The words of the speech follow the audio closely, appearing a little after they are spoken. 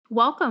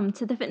Welcome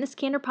to the Fitness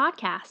Candor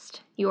Podcast.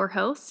 Your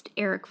host,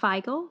 Eric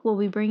Feigl, will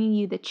be bringing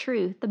you the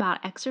truth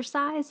about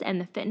exercise and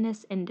the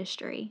fitness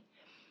industry.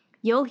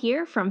 You'll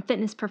hear from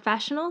fitness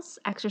professionals,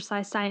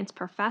 exercise science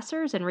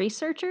professors and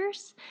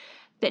researchers,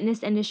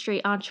 fitness industry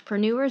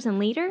entrepreneurs and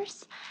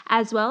leaders,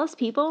 as well as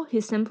people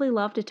who simply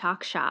love to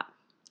talk shop.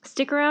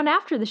 Stick around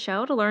after the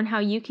show to learn how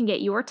you can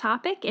get your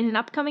topic in an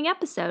upcoming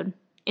episode.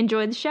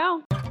 Enjoy the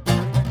show.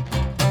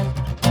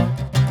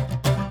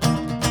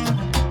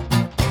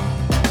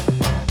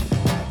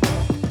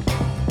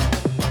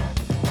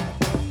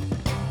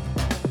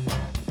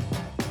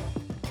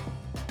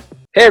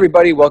 Hey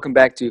everybody, welcome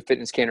back to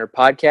Fitness Candor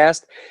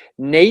Podcast.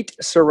 Nate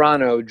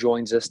Serrano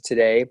joins us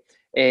today,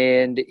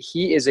 and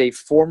he is a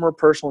former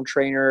personal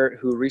trainer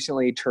who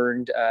recently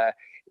turned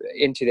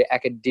into the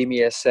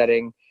academia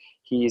setting.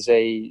 He's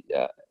a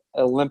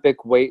Olympic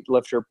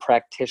weightlifter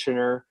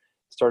practitioner,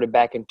 started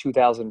back in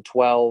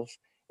 2012,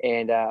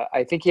 and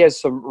I think he has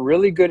some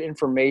really good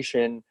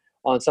information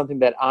on something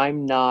that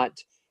I'm not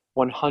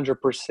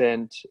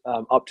 100%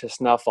 up to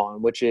snuff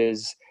on, which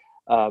is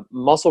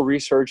muscle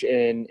research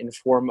in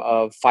form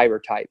of fiber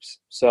types.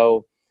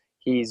 So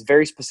he's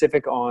very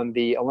specific on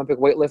the Olympic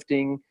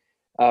weightlifting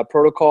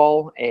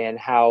protocol and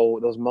how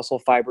those muscle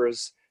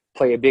fibers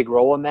play a big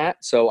role in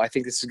that. So I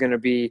think this is going to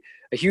be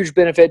a huge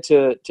benefit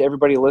to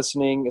everybody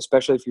listening,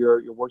 especially if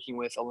you're working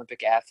with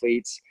Olympic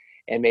athletes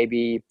and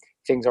maybe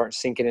things aren't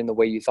sinking in the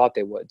way you thought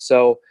they would.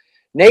 So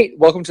Nate,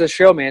 welcome to the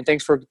show, man.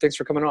 Thanks for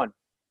coming on.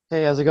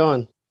 Hey, how's it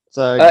going? It's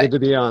good to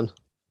be on.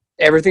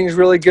 Everything's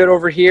really good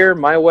over here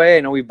my way. I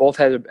know we both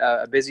had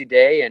a busy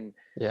day, and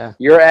yeah,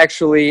 you're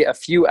actually a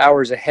few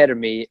hours ahead of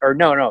me, or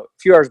no, a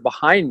few hours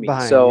behind me.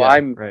 So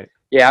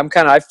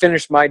I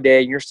finished my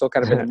day, and you're still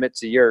kind of in the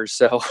midst of yours.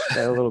 So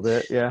a little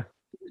bit, yeah.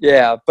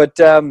 Yeah, but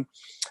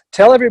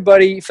tell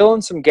everybody, fill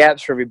in some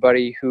gaps for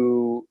everybody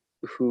who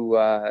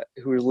are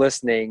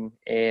listening,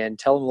 and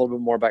tell them a little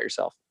bit more about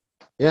yourself.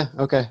 Yeah.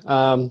 Okay.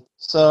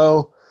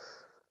 So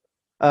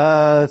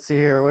let's see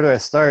here. Where do I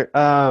start?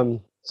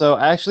 So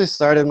I actually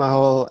started my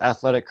whole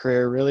athletic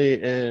career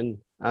really in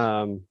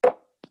the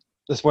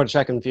sport of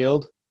track and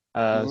field.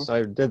 So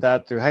I did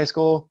that through high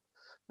school,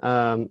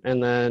 and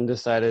then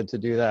decided to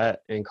do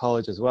that in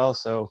college as well.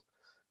 So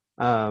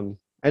I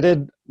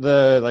did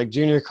the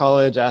junior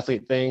college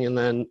athlete thing, and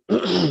then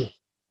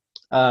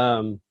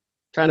trying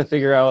to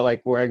figure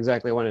out where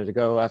exactly I wanted to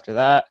go after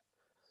that.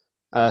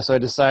 So I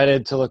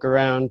decided to look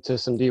around to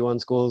some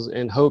D1 schools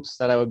in hopes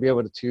that I would be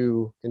able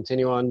to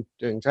continue on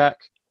doing track.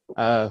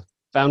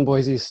 Found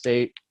Boise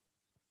State,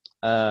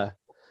 and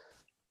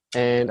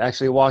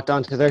actually walked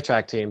onto their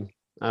track team.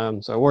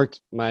 So I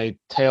worked my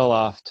tail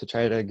off to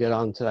try to get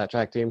onto that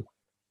track team.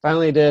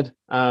 Finally did.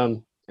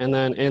 And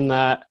then in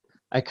that,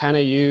 I kind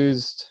of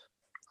used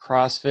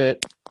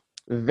CrossFit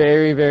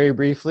very, very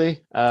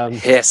briefly.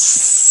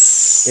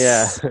 Yes.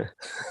 Yeah.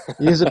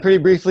 Used it pretty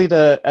briefly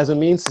as a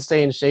means to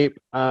stay in shape.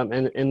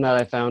 And in that,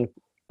 I found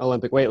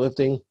Olympic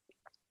weightlifting.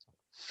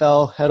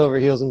 Fell head over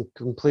heels and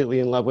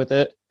completely in love with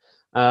it.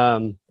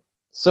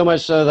 So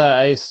much so that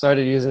I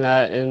started using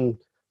that in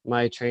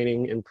my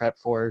training and prep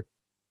for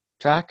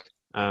track.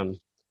 And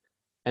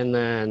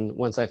then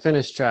once I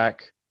finished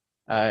track,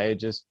 I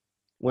just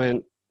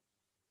went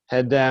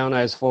head down,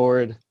 eyes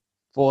forward,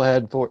 full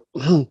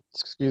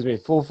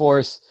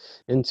force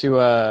into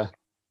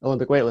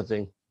Olympic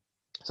weightlifting.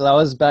 So that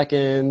was back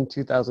in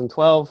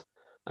 2012.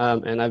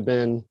 And I've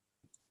been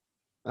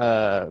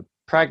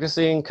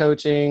practicing,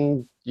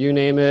 coaching, you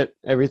name it,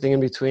 everything in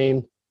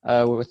between.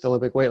 With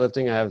Olympic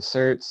weightlifting, I have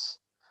certs.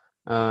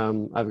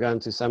 I've gone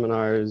to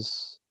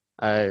seminars.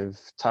 I've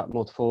taught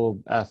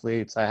multiple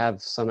athletes. I have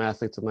some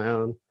athletes of my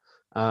own.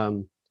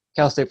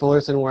 Cal State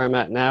Fullerton, where I'm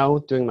at now,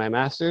 doing my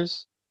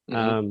master's.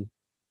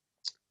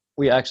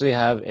 We actually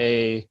have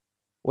a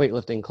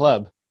weightlifting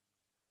club.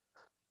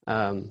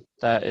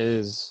 That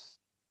is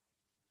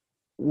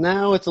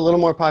now it's a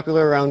little more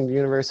popular around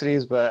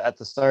universities, but at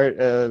the start,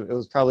 it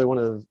was probably one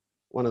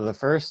of the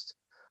first.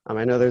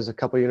 I know there's a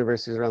couple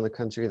universities around the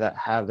country that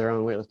have their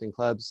own weightlifting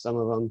clubs. Some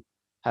of them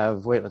have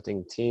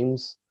weightlifting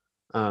teams,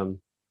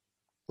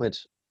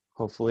 which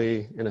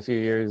hopefully in a few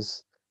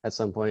years at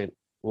some point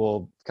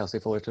Cal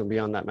State Fullerton will be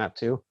on that map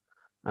too.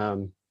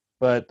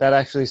 But that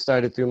actually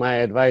started through my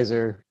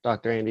advisor,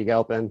 Dr. Andy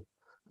Galpin.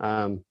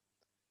 Time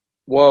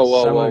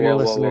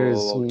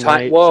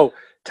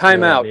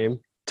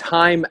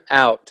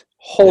out.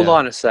 Hold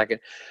on a second.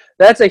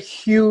 That's a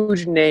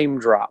huge name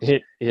drop.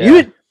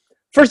 Yeah.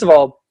 First of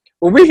all,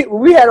 when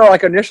we had our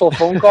initial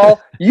phone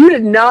call, you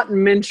did not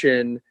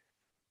mention.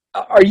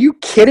 Are you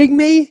kidding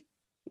me?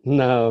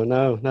 No.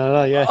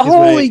 Yeah,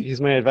 he's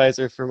my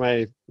advisor for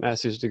my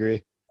master's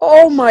degree.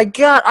 Oh my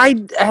God,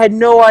 I had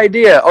no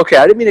idea. Okay,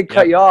 I didn't mean to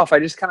cut you off. I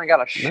just kind of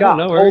got a shock.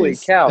 No Holy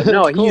cow!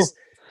 No, cool.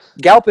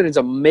 Galpin is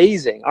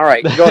amazing. All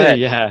right, go ahead.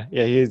 yeah,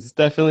 he's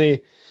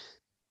definitely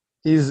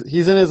he's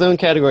in his own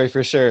category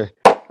for sure.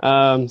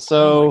 Oh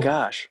my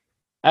gosh.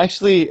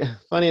 Actually,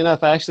 funny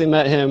enough, I actually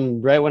met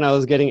him right when I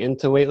was getting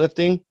into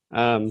weightlifting.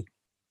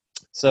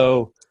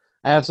 So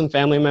I have some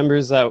family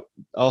members that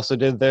also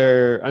did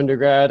their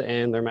undergrad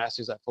and their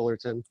master's at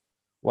Fullerton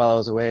while I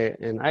was away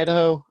in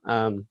Idaho.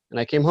 And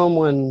I came home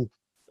when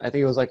I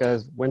think it was like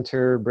a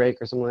winter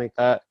break or something like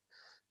that.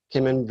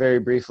 Came in very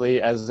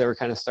briefly as they were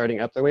kind of starting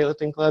up their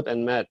weightlifting club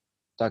and met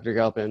Dr.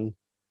 Galpin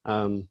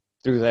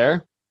through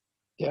there.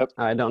 Yep.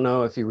 I don't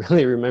know if he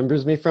really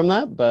remembers me from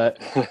that,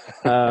 but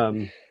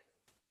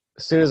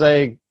as soon as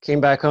I came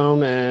back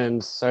home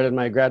and started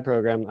my grad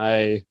program,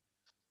 I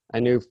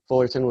knew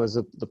Fullerton was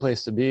the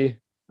place to be.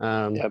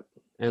 Yep.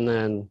 And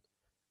then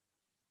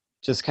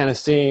just kind of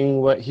seeing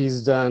what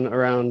he's done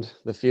around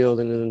the field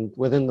and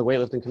within the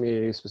weightlifting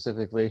community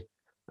specifically,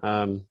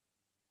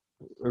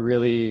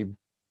 really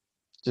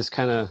just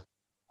kind of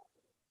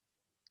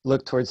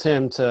look towards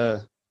him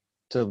to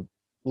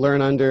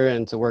learn under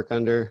and to work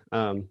under.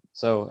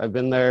 So I've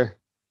been there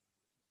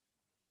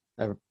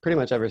pretty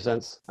much ever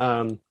since.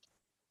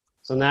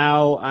 So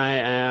now I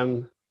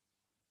am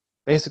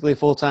basically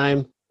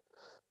full-time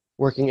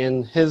working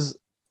in his,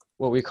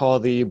 what we call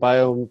the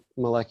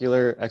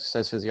biomolecular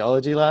exercise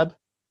physiology lab,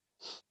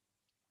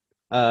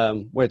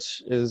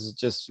 which is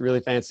just really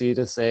fancy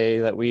to say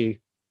that we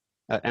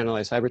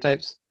analyze fiber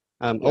types,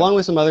 along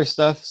with some other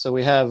stuff. So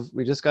we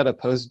just got a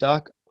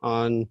postdoc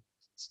on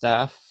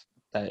staff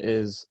that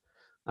is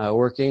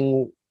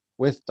working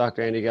with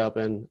Dr. Andy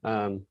Galpin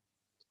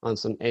on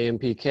some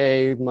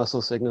AMPK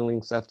muscle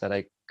signaling stuff that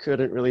I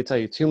couldn't really tell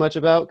you too much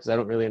about because I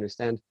don't really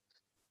understand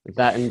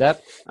that in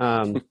depth.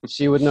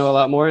 She would know a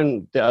lot more,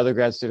 and the other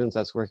grad students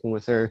that's working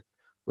with her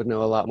would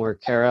know a lot more.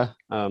 Kara,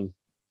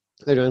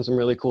 they're doing some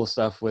really cool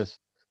stuff with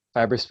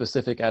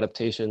fiber-specific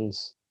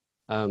adaptations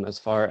as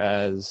far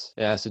as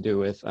it has to do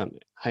with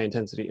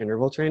high-intensity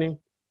interval training.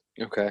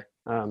 Okay.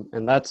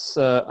 And that's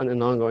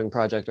an ongoing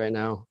project right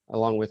now,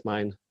 along with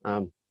mine.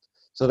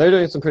 So they're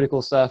doing some pretty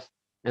cool stuff.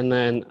 And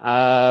then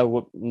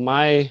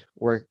my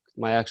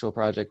actual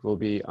project will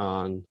be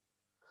on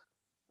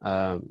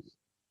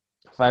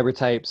fiber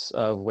types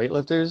of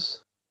weightlifters.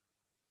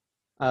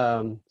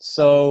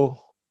 So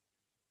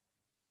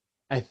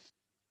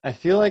I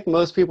feel like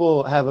most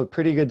people have a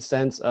pretty good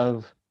sense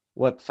of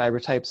what fiber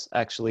types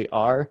actually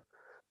are.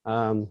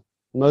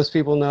 Most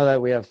people know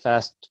that we have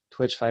fast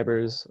twitch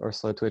fibers or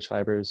slow twitch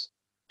fibers.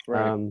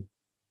 Right.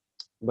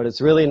 But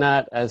it's really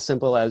not as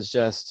simple as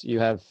just you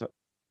have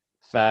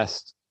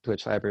fast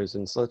twitch fibers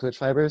and slow twitch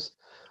fibers.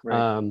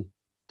 Right.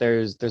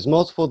 There's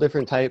multiple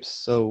different types.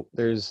 So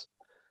there's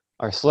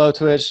our slow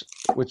twitch,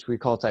 which we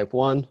call type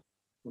 1.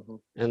 Mm-hmm.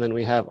 And then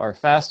we have our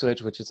fast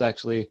twitch, which is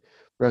actually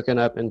broken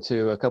up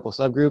into a couple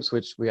subgroups,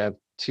 which we have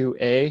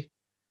 2A,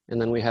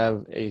 and then we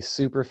have a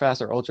super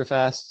fast or ultra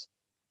fast,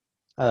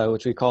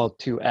 which we call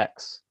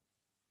 2X.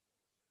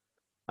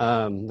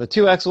 The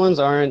 2X ones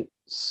aren't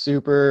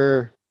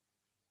super,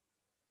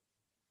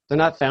 they're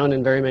not found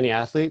in very many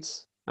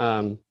athletes,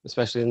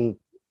 especially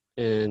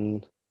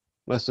in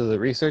most of the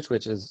research,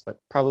 which is like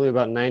probably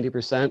about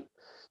 90%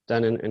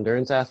 done in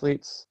endurance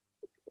athletes.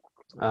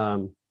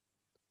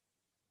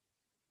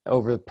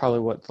 Over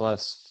probably the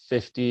last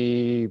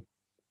 50,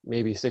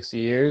 maybe 60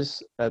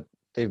 years that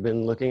they've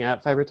been looking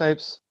at fiber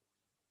types.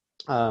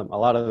 A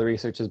lot of the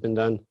research has been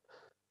done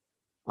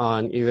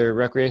on either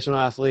recreational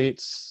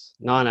athletes,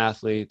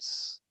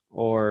 non-athletes,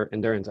 or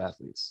endurance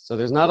athletes. So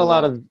there's not a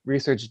lot of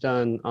research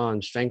done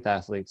on strength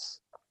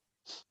athletes.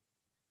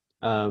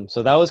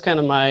 So that was kind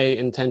of my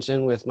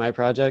intention with my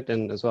project,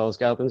 and as well as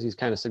Galpin's, he's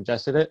kind of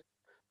suggested it.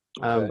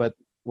 But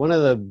one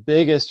of the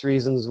biggest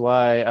reasons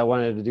why I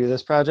wanted to do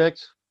this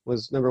project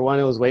was, number one,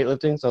 it was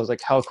weightlifting. So I was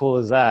like, how cool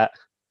is that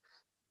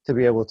to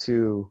be able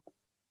to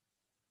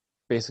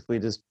basically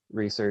just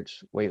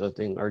research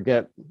weightlifting or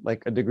get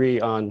like a degree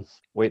on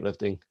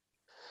weightlifting.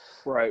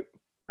 Right.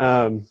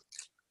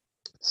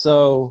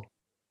 So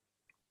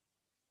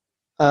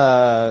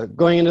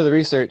going into the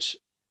research,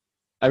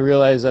 I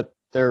realized that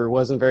there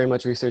wasn't very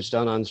much research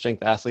done on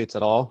strength athletes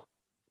at all.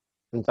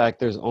 In fact,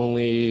 there's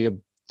only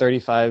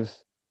 35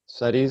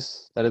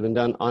 studies that have been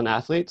done on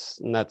athletes,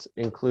 and that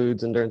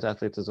includes endurance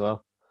athletes as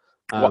well.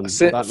 For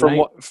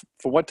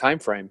what time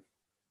frame?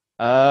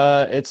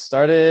 It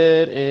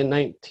started in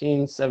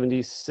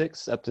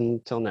 1976 up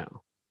until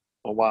now.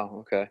 Oh wow!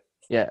 Okay.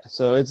 Yeah,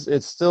 so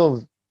it's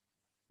still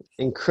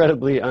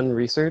incredibly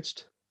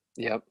unresearched.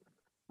 Yep.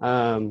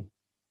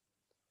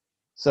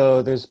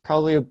 So there's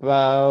probably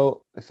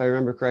about, if I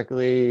remember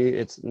correctly,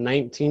 it's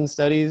 19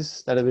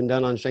 studies that have been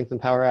done on strength and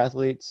power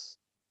athletes.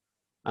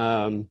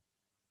 And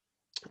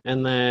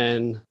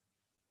then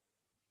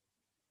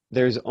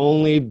there's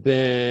only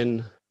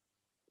been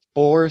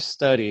 4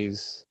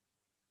 studies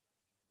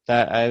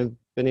that I've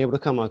been able to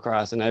come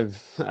across, and I've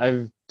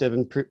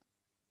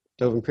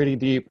dove pretty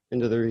deep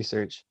into the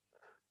research.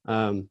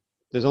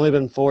 There's only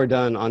been 4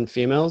 done on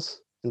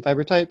females in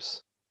fiber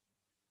types.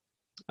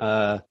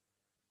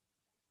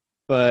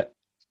 But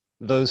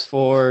those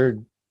 4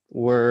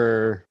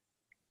 were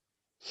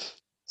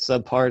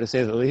subpar, to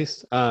say the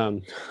least.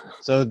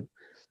 So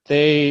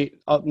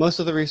most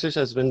of the research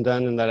that's been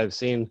done and that I've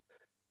seen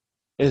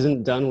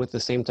isn't done with the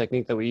same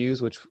technique that we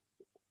use, which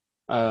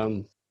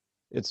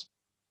it's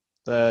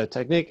The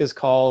technique is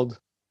called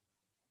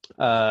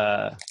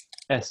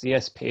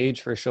SDS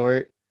page for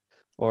short,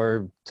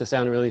 or to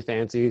sound really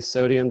fancy,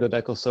 sodium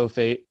dodecyl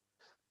sulfate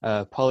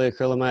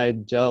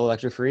polyacrylamide gel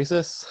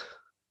electrophoresis.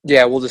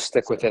 Yeah, we'll just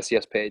stick with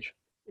SES page.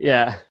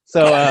 Yeah.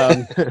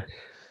 So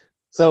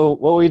so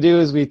what we do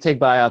is we take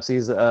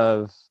biopsies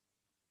of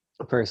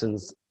a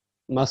person's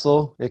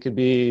muscle. It could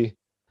be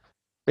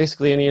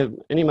basically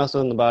any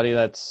muscle in the body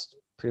that's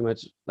pretty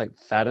much like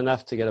fat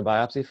enough to get a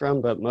biopsy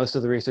from, but most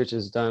of the research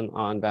is done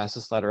on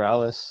vastus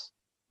lateralis.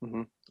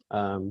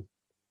 Mm-hmm.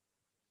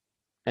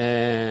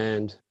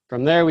 And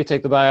from there, we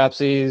take the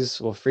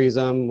biopsies, we'll freeze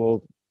them,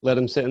 we'll let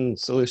them sit in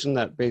solution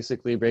that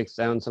basically breaks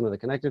down some of the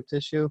connective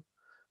tissue,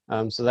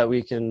 so that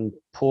we can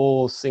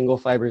pull single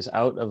fibers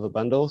out of a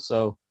bundle.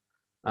 So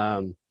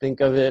think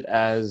of it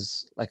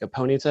as like a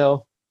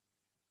ponytail.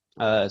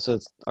 So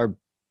it's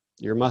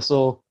your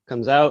muscle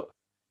comes out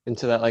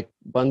into that like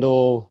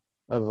bundle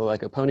of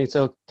like a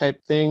ponytail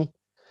type thing.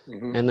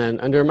 Mm-hmm. And then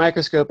under a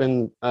microscope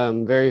and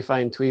very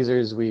fine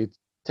tweezers, we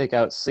take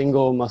out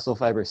single muscle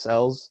fiber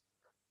cells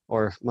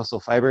or muscle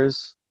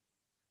fibers,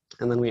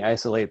 and then we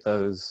isolate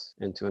those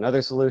into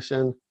another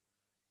solution,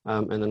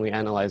 and then we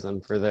analyze them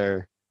for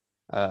their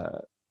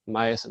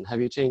myosin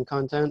heavy chain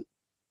content.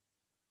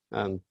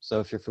 So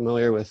if you're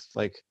familiar with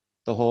like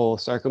the whole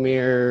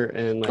sarcomere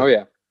and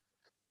like,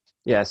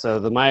 yeah, so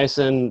the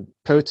myosin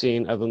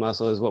protein of the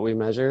muscle is what we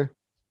measure,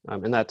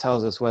 and that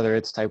tells us whether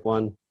it's type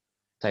 1,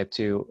 type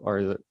 2,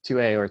 or the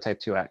 2A or type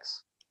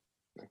 2X.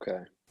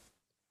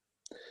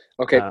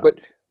 Okay, but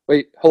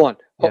wait, hold on.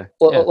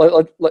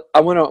 I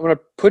want to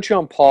put you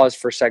on pause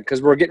for a second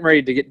because we're getting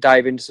ready to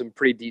dive into some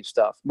pretty deep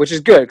stuff, which is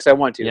good because I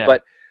want to. Yeah.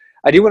 But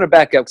I do want to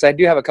back up because I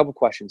do have a couple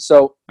questions.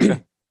 So,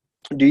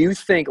 do you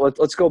think?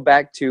 Let's go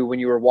back to when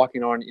you were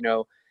walking on,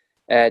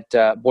 at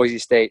Boise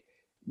State.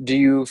 Do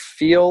you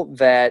feel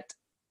that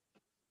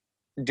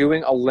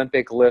doing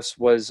Olympic lifts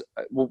was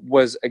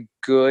a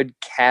good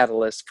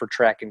catalyst for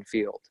track and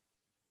field?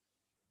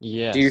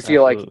 Yes. Do you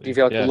feel absolutely.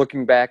 like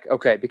looking back?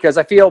 Okay, because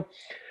I feel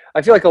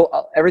like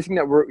everything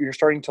that you're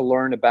starting to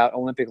learn about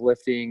Olympic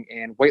lifting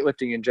and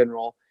weightlifting in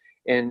general,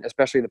 and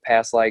especially the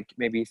past like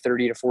maybe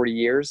 30 to 40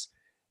 years,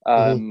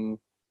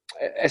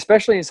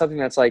 especially in something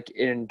that's like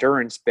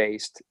endurance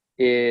based,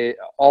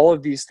 all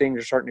of these things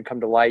are starting to come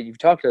to light.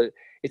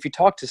 If you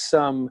talk to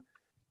some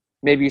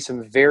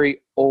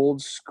very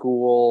old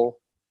school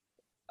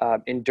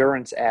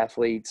endurance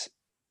athletes,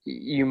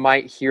 you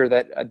might hear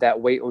that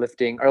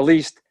weightlifting, or at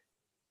least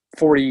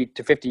 40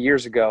 to 50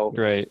 years ago,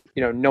 right,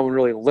 no one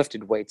really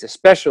lifted weights,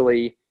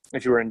 especially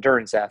if you were an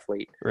endurance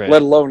athlete, right,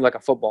 let alone like a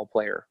football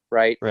player,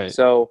 right? Right.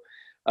 So,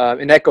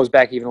 and that goes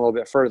back even a little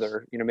bit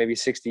further, maybe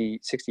 60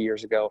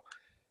 years ago.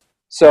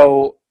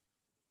 So,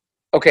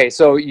 okay,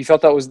 so you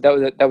felt that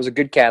was a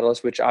good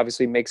catalyst, which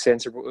obviously makes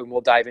sense, and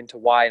we'll dive into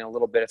why in a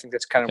little bit. I think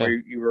that's kind of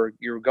where you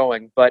were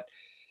going, but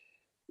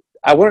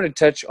I wanted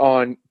to touch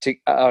on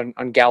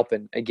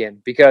Galpin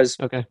again because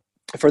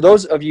for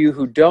those of you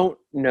who don't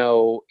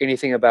know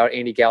anything about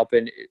Andy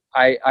Galpin,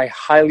 I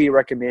highly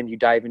recommend you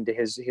dive into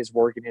his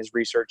work and his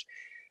research.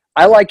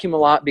 I like him a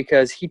lot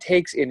because he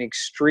takes an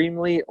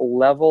extremely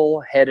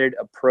level-headed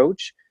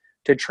approach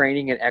to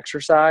training and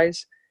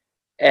exercise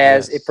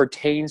as it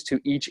pertains to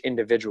each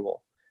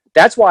individual.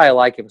 That's why I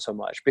like him so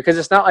much, because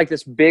it's not like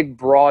this big,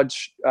 broad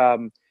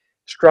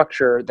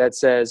structure that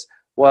says,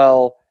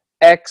 well,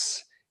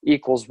 X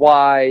equals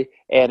Y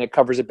and it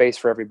covers a base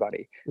for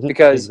everybody,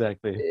 because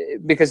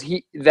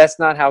that's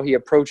not how he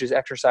approaches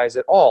exercise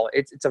at all.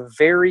 It's a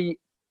very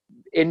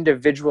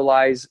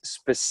individualized,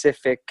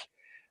 specific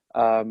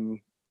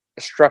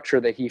structure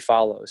that he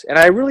follows, and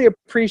I really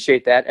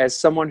appreciate that as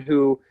someone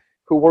who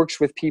works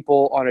with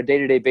people on a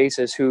day-to-day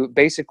basis, who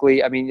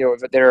basically,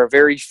 there are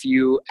very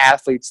few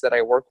athletes that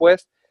I work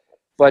with,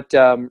 but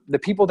the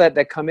people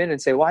that come in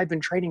and say, well, I've been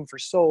training for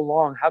so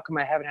long, how come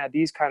I haven't had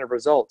these kind of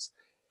results?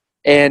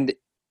 And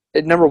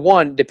number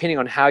one, depending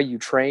on how you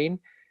train,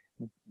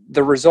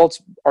 the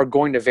results are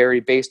going to vary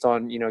based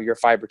on, your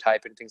fiber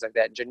type and things like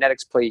that. And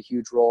genetics play a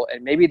huge role.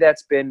 And maybe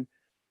that's been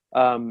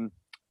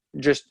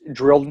just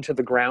drilled into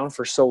the ground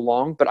for so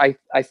long. But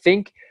I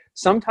think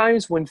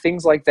sometimes when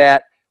things like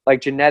that, like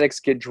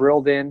genetics, get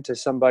drilled into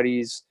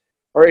somebody's,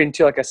 or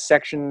into like a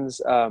section's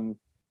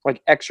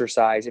like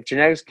exercise, if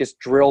genetics gets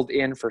drilled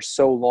in for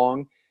so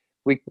long,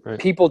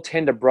 people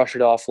tend to brush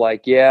it off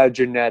like, yeah,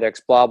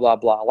 genetics, blah, blah,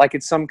 blah. Like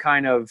it's some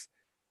kind of,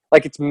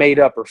 like it's made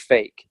up or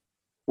fake.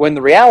 When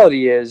the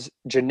reality is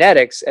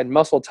genetics and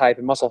muscle type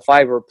and muscle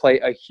fiber play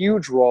a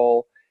huge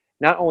role,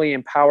 not only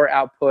in power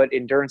output,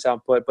 endurance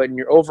output, but in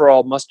your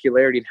overall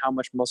muscularity and how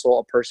much muscle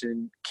a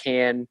person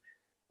can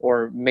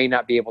or may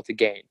not be able to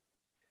gain.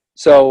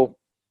 So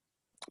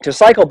to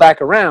cycle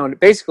back around,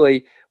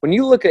 basically, when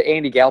you look at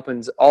Andy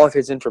Galpin's, all of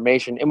his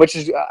information, and which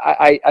is,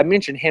 I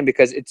mentioned him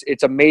because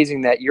it's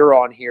amazing that you're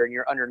on here and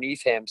you're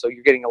underneath him, so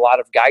you're getting a lot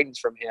of guidance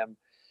from him,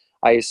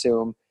 I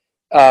assume.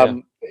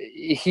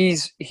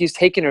 He's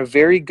taken a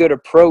very good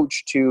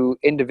approach to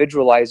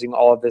individualizing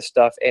all of this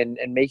stuff and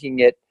making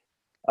it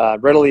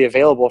readily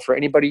available for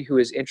anybody who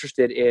is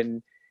interested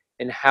in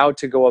and how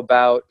to go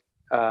about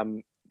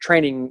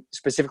training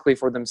specifically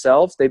for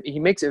themselves, he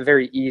makes it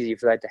very easy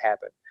for that to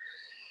happen.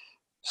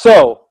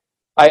 So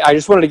I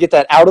just wanted to get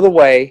that out of the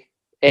way,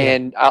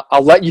 and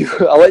I'll let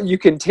you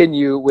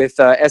continue with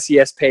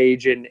SES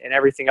page and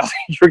everything else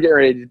you're getting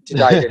ready to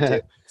dive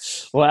into.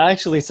 Well,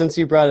 actually, since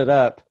you brought it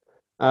up,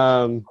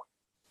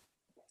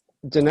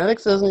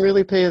 genetics doesn't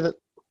really play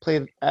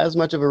as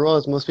much of a role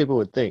as most people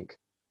would think.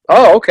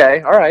 Oh,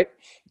 okay. All right.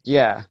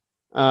 Yeah.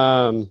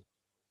 So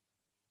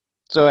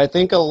I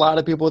think a lot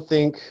of people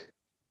think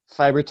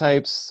fiber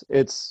types,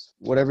 it's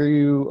whatever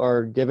you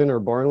are given or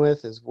born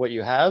with is what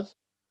you have.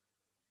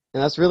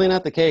 And that's really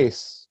not the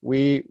case.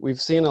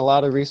 We've seen a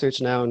lot of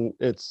research now, and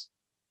it's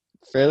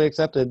fairly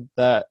accepted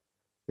that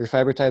your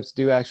fiber types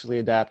do actually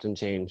adapt and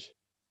change.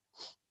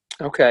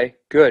 Okay,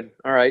 good.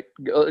 All right.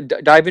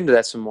 Dive into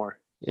that some more.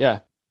 Yeah.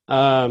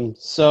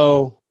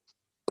 So,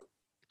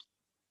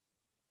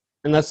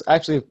 and that's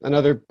actually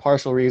another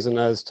partial reason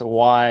as to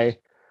why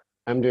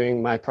I'm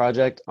doing my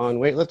project on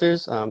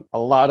weightlifters. A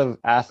lot of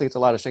athletes, a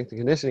lot of strength and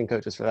conditioning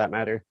coaches for that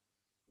matter,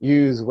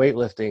 use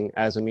weightlifting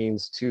as a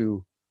means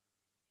to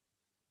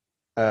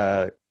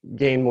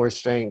gain more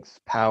strength,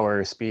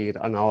 power, speed,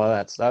 and all of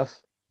that stuff.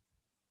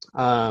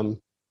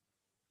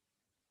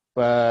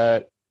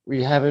 But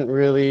we haven't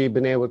really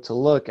been able to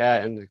look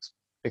at and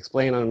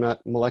explain on a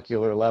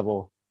molecular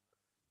level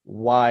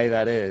why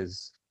that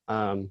is.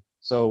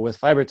 So with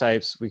fiber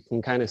types, we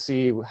can kind of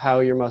see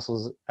how your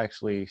muscles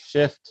actually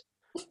shift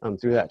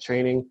through that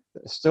training.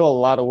 There's still a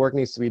lot of work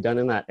needs to be done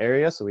in that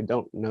area, so we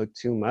don't know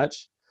too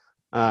much.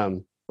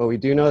 But we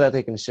do know that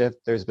they can shift.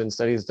 There's been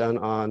studies done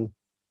on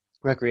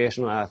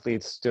recreational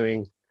athletes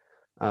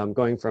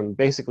going from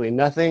basically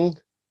nothing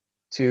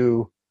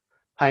to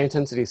high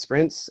intensity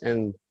sprints,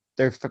 and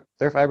their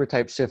fiber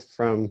type shift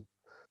from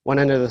one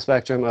end of the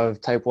spectrum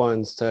of type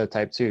 1s to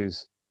type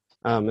 2s.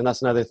 And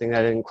that's another thing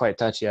that I didn't quite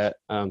touch yet.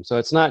 So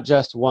it's not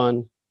just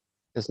one,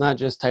 it's not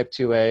just type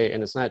 2A,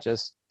 and it's not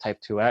just type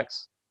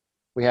 2X.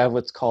 We have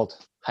what's called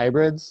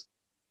hybrids,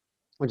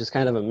 which is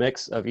kind of a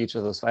mix of each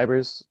of those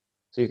fibers.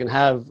 So you can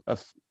have a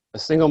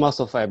single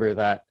muscle fiber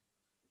that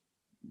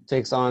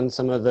takes on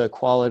some of the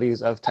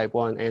qualities of type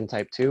 1 and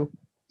type 2.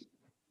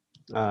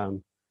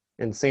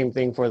 And same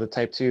thing for the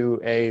type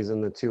 2As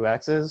and the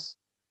 2Xs.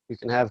 You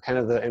can have kind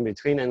of the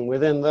in-between, and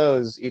within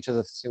those, each of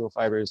the single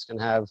fibers can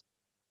have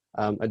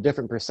a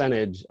different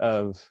percentage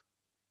of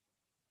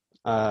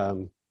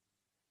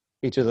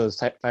each of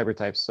those fiber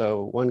types.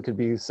 So one could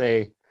be,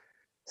 say,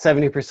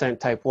 70%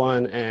 type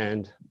 1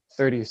 and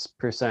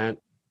 30%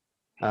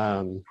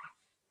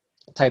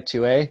 type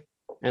 2A.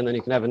 And then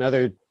you can have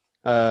another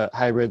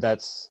hybrid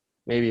that's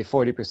maybe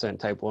 40%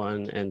 type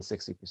 1 and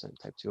 60%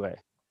 type 2A.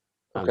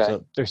 Okay.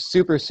 So they're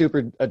super,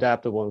 super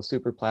adaptable and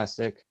super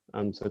plastic.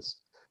 So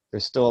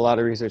there's still a lot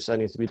of research that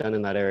needs to be done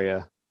in that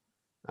area,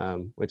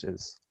 which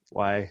is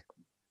why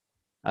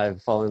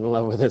I've fallen in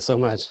love with it so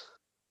much.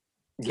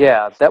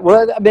 Yeah,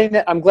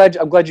 I'm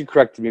glad you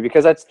corrected me,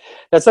 because that's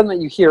something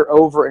that you hear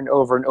over and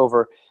over and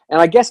over.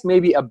 And I guess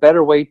maybe a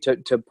better way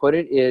to put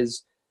it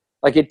is,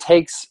 like,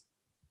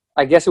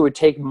 I guess it would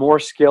take more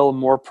skill,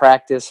 more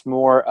practice,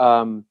 more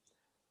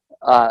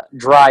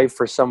drive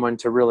for someone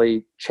to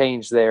really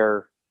change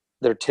their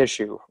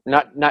tissue,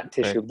 not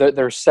tissue, Right.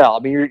 their cell. I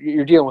mean,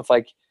 you're dealing with,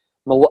 like,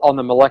 on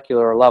the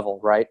molecular level,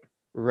 right?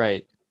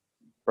 Right.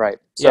 Right.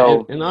 Yeah,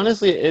 So and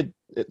honestly,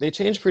 they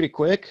change pretty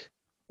quick.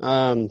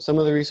 Some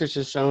of the research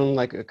has shown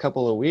like a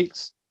couple of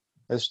weeks.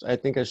 I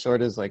think as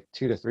short as like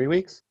 2 to 3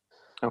 weeks.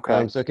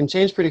 okay. So it can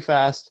change pretty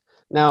fast.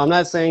 Now, I'm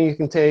not saying you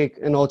can take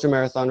an ultra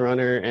marathon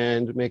runner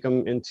and make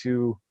them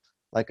into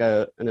like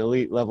an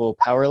elite level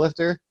power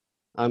lifter.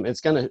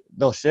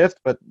 They'll shift,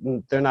 but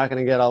they're not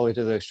gonna get all the way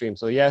to the extreme.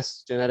 So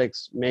yes,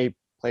 genetics may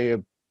play a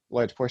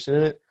large portion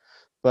in it,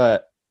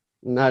 but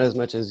not as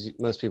much as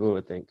most people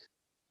would think.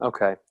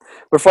 Okay.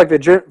 But for,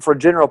 like, for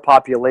general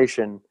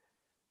population,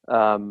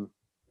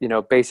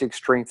 basic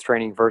strength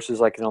training versus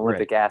like an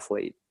Olympic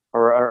athlete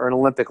or an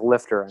Olympic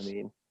lifter, I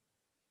mean.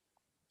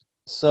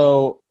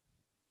 So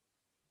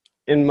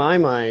in my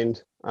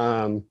mind,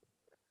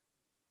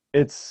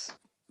 it's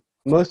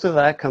most of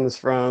that comes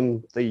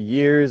from the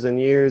years and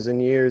years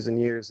and years and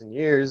years and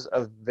years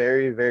of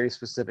very, very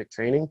specific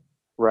training.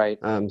 Right.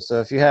 So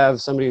if you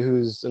have somebody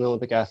who's an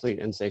Olympic athlete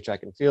in, say,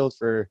 track and field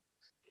for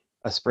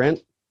a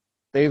sprint,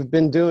 they've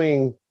been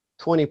doing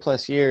 20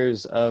 plus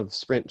years of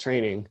sprint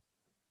training,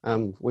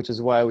 which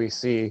is why we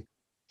see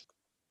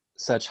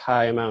such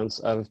high amounts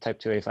of type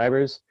 2A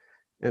fibers.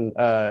 And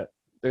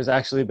there's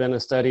actually been a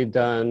study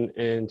done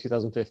in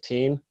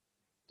 2015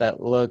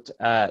 that looked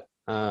at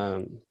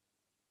a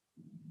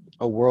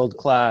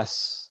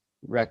world-class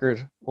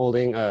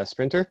record-holding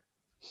sprinter.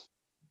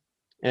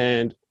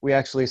 And we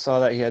actually saw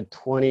that he had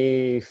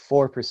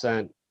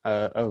 24%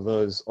 of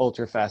those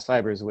ultra-fast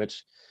fibers,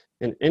 which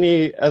in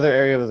any other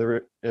area of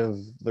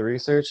the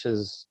research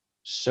has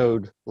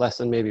showed less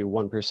than maybe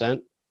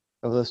 1%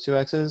 of those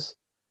 2Xs.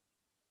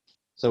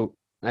 So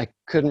I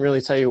couldn't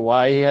really tell you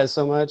why he has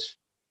so much.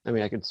 I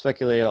mean, I could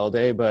speculate all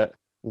day, but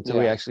until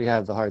we actually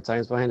have the hard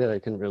science behind it, I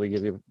couldn't really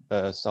give you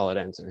a solid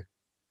answer.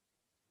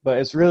 But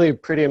it's really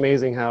pretty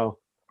amazing how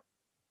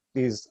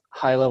these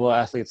high-level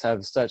athletes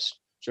have such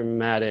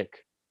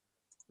dramatic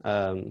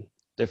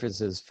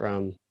differences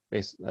from,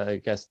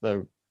 I guess,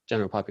 the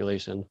general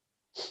population.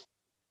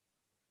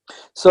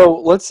 So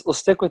let's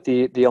stick with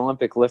the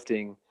Olympic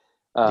lifting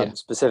Yeah.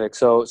 specific.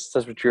 So that's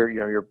what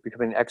you're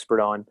becoming an expert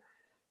on.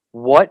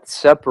 What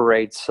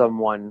separates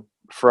someone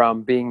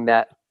from being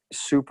that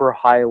super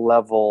high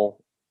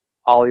level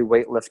Ollie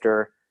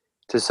weightlifter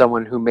to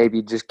someone who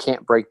maybe just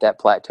can't break that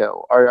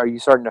plateau? Are you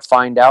starting to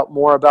find out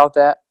more about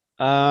that?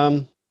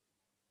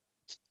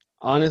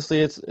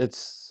 Honestly,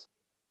 it's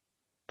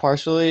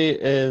partially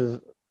is,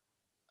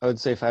 I would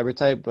say, fiber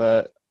type,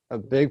 but a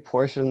big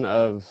portion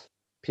of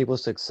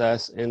people's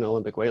success in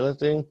Olympic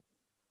weightlifting,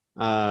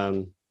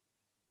 I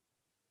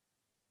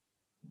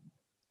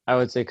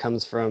would say,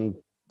 comes from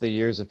the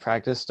years of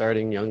practice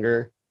starting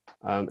younger.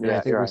 And I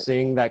think we're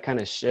seeing that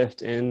kind of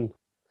shift um,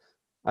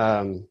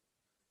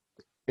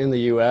 in the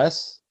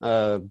US.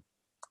 I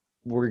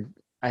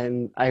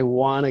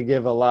want to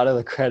give a lot of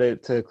the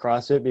credit to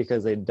CrossFit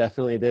because they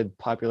definitely did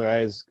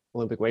popularize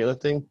Olympic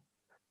weightlifting.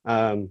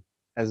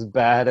 As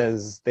bad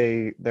as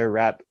their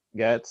rap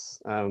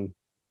gets,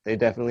 they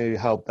definitely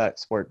helped that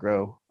sport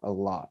grow a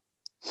lot.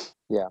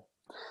 Yeah.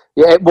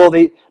 Well,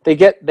 they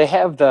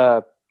have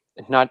the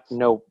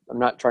I'm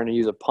not trying to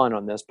use a pun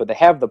on this, but they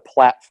have the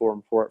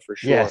platform for it for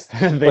sure. Yes,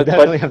 they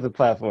definitely have the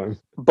platform.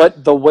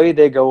 But the way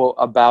they go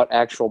about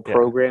actual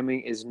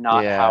programming is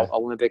not how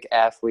Olympic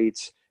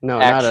athletes actually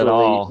not at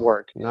all.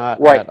 work. Not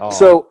right. At all.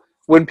 So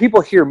when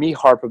people hear me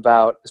harp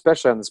about,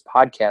 especially on this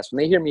podcast,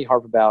 when they hear me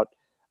harp about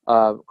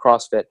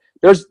CrossFit,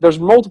 there's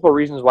multiple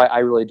reasons why I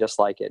really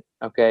dislike it.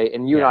 Okay,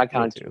 and you and I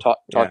kind of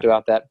talked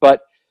about that,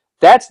 but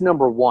that's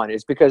number one.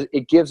 Is because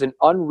it gives an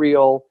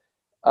unreal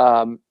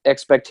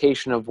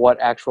expectation of what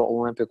actual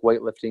Olympic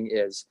weightlifting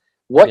is.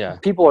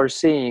 What people are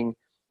seeing,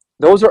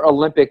 those are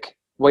Olympic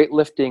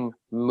weightlifting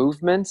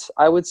movements,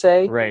 I would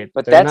say. Right.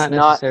 But They're that's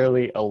not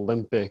necessarily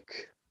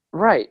Olympic.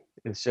 Right.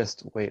 It's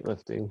just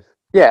weightlifting.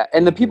 Yeah,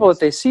 and the people that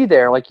they see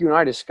there, like you and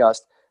I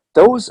discussed,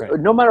 those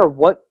no matter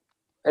what,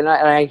 and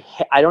I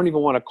don't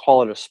even want to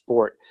call it a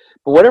sport,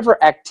 but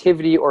whatever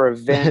activity or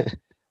event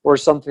or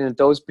something that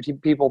those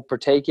people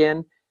partake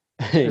in,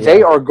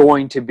 they are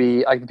going to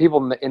be like the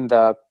people in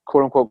the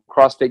quote unquote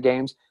CrossFit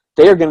games.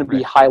 They are going to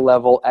be high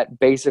level at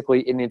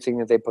basically anything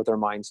that they put their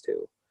minds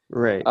to.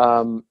 Right.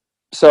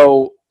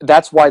 So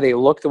that's why they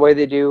look the way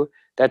they do.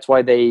 That's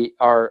why they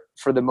are,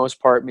 for the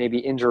most part, maybe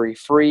injury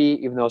free,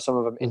 even though some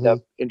of them end up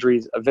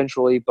injuries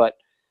eventually. But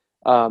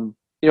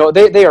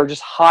they are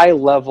just high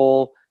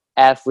level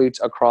athletes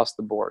across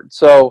the board.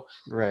 So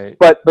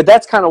but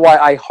that's kind of why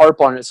I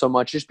harp on it so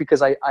much, just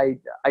because I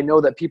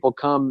know that people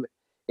come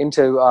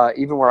into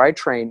even where I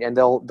train and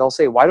they'll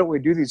say, why don't we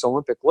do these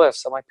Olympic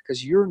lifts? I'm like,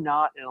 because you're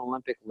not an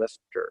Olympic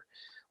lifter.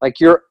 Like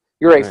you're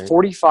a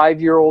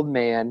 45-year-old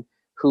man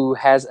who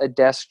has a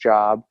desk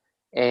job,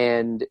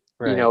 and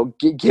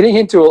getting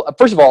into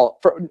first of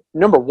all,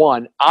 number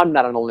one, I'm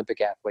not an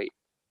Olympic athlete.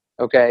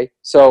 Okay,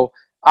 so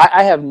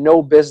I have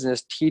no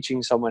business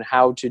teaching someone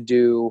how to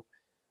do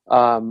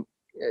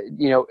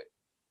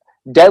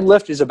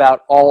deadlift is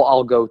about all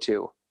I'll go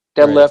to.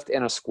 Deadlift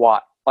and a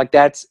squat. Like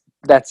that's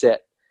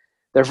it.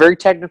 They're very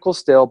technical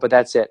still, but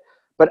that's it.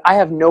 But I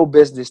have no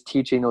business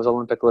teaching those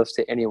Olympic lifts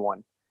to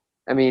anyone.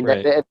 I mean,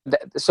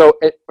 so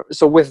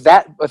with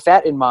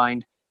that in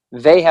mind,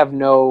 they have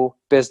no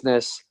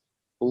business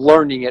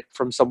learning it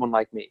from someone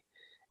like me.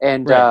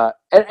 And they're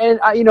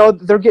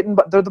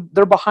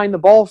behind the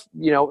ball,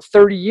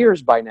 30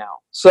 years by now.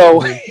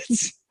 So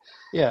it's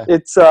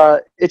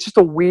just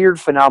a weird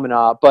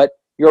phenomena. But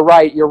you're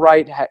right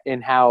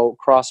in how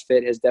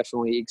CrossFit has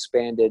definitely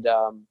expanded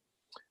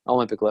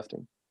Olympic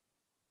lifting.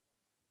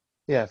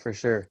 Yeah, for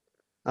sure.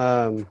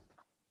 So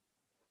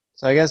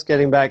I guess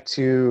getting back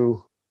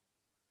to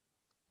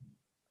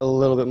a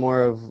little bit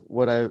more of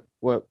what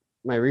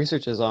my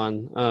research is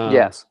on.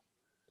 Yes.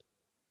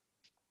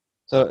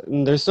 So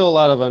there's still a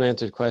lot of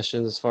unanswered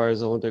questions as far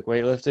as Olympic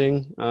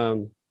weightlifting.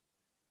 And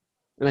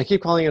I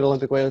keep calling it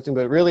Olympic weightlifting,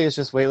 but really it's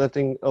just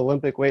weightlifting.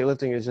 Olympic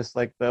weightlifting is just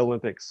like the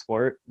Olympic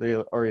sport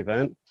or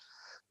event.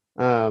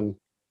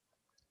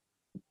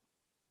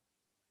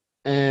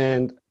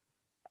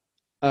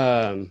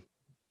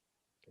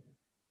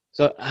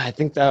 So I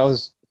think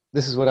this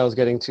is what I was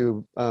getting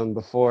to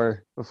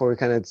before we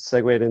kind of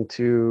segued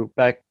into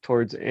back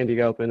towards Andy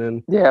Galpin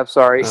and I'm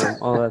sorry,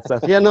 all that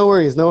stuff. Yeah, no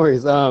worries.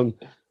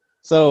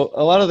 So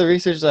a lot of the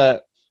research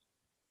that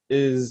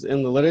is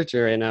in the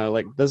literature right now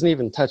doesn't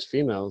even touch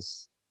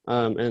females.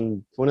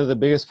 And one of the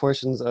biggest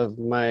portions of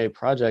my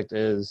project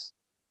is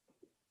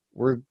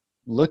we're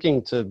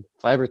looking to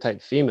fiber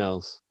type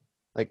females.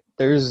 Like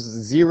there's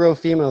 0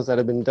 females that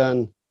have been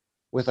done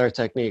with our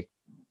technique,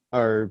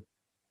 our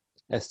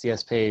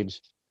STS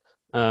page.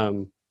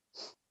 So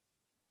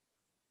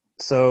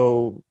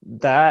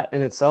that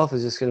in itself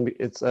is just going to be,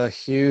 it's a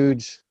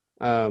huge,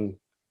 I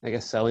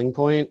guess, selling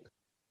point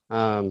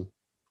for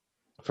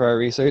our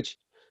research.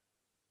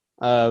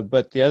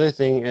 But the other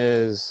thing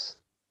is,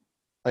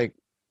 like,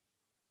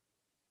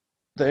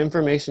 the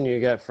information you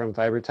get from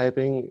fiber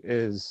typing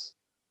is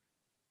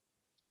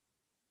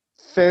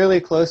fairly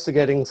close to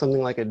getting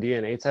something like a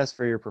DNA test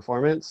for your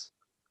performance.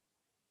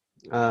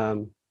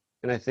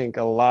 And I think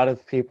a lot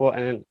of people,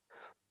 and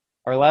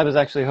our lab is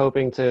actually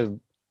hoping to,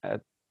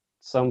 at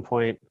some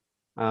point,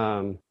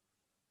 um,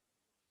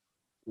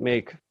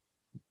 make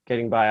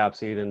getting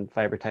biopsied and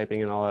fiber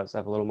typing and all that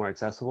stuff a little more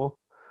accessible.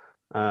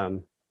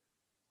 Um,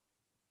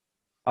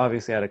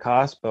 Obviously at a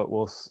cost, but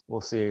we'll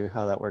see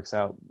how that works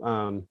out.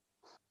 And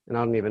I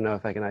don't even know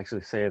if I can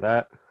actually say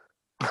that.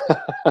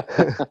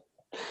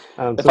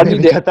 If So I need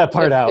maybe to, cut that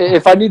part out.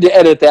 if I need to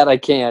edit that, I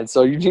can.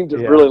 So you need to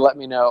Yeah. really let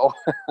me know.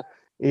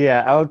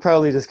 Yeah, I would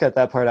probably just cut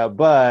that part out,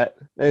 but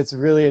it's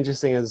really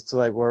interesting as to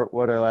like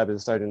what our lab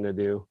is starting to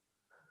do.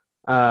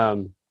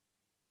 Um,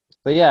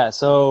 but yeah,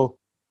 so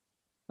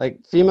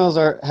like females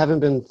haven't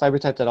been fiber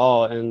typed at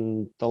all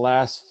in the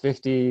last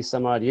 50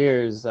 some odd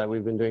years that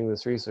we've been doing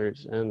this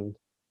research, and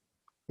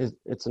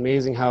it's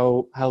amazing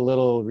how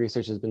little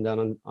research has been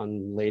done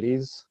on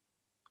ladies.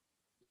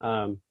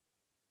 Um,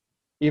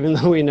 Even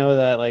though we know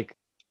that like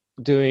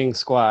doing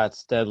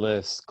squats,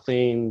 deadlifts,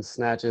 cleans,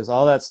 snatches,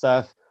 all that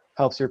stuff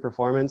helps your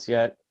performance,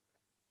 yet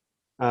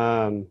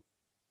um,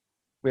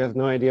 we have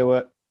no idea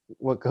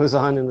what goes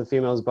on in the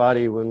female's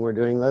body when we're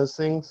doing those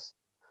things.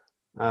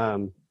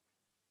 Um,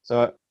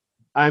 so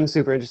I'm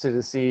super interested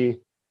to see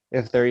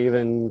if they're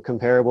even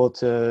comparable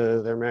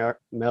to their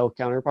male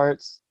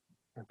counterparts,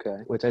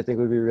 Okay. which I think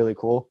would be really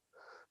cool.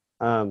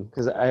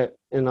 Because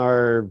in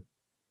our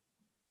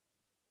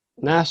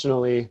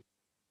nationally,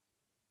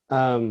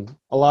 a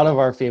lot of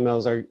our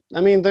females are.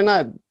 I mean, they're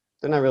not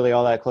really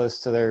all that close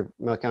to their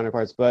male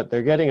counterparts, but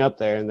they're getting up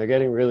there and they're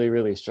getting really,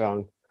 really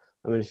strong.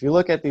 I mean, if you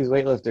look at these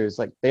weightlifters,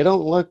 like they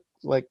don't look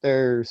like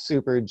they're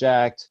super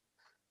jacked,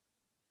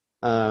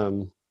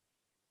 um,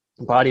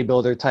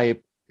 bodybuilder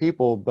type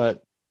people,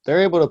 but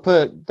they're able to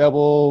put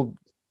double,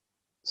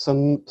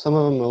 some of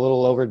them a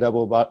little over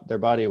double their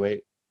body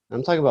weight.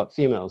 I'm talking about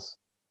females.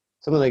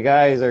 Some of the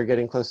guys are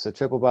getting close to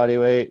triple body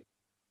weight.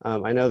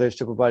 I know there's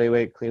triple body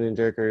weight clean and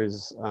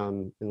jerkers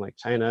in like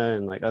China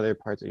and like other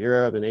parts of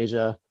Europe and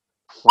Asia.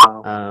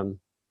 Wow.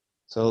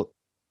 So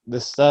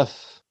this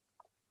stuff,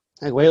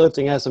 like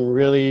weightlifting, has some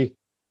really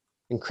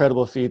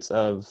incredible feats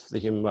of the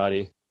human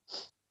body,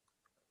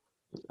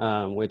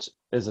 which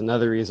is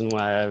another reason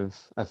why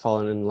I've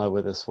fallen in love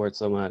with this sport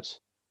so much.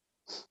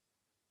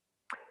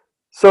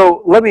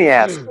 So let me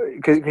ask,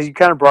 because you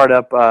kind of brought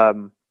up,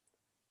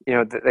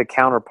 the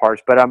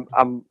counterparts, but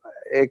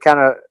it kind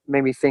of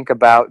made me think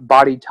about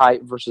body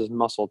type versus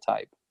muscle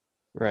type.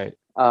 Right.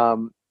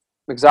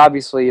 Because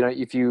obviously,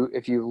 if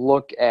you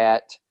look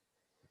at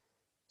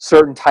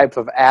certain type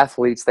of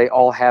athletes, they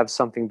all have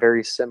something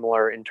very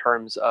similar in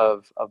terms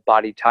of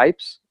body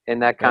types,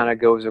 and that kind Right. of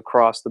goes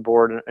across the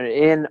board in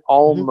Mm-hmm.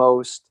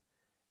 almost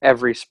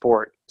every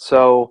sport.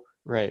 So,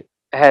 Right.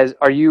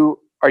 are you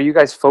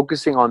guys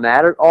focusing on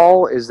that at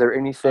all? Is there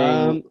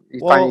anything you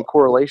find any Well,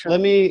 correlation?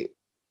 let me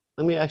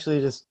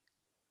actually just.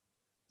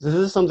 This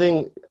is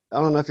something,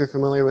 I don't know if you're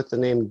familiar with the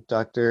name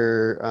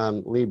Dr.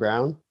 Lee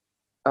Brown.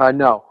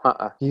 No.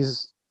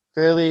 He's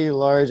fairly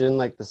large in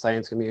like the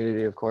science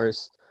community, of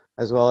course,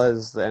 as well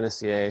as the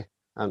NSCA.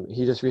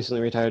 He just recently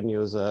retired, and he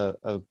was a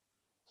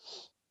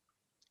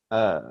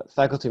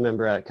faculty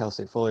member at Cal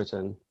State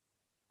Fullerton.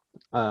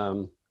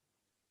 Um,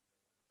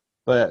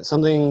 but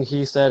something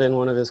he said in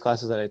one of his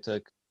classes that I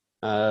took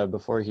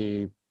before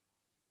he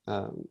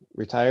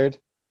retired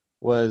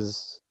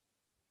was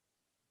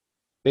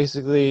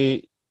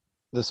basically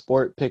the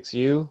sport picks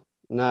you,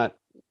 not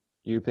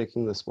you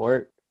picking the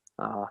sport.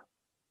 Uh,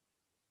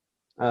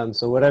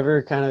 So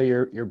whatever kind of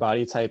your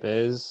body type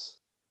is,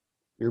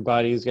 your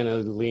body is going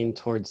to lean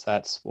towards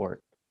that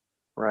sport.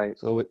 right.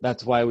 So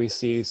that's why we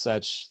see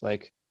such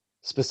like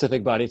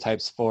specific body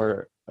types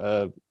for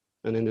an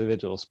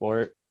individual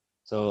sport.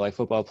 So like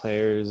football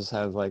players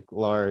have like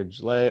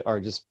large leg, or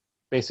just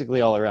basically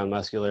all around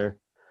muscular.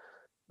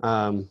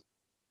 Um,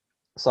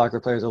 Soccer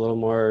players are a little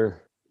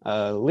more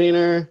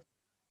leaner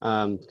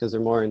because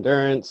they're more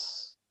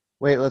endurance.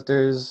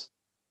 Weightlifters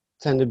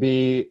tend to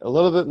be a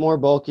little bit more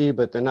bulky,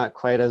 but they're not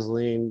quite as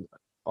lean,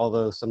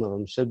 although some of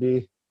them should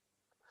be.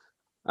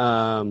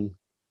 Um,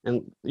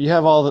 and you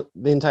have all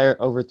the entire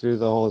over through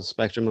the whole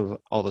spectrum of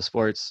all the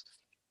sports.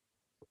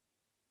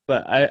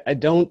 But I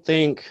don't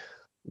think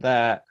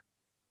that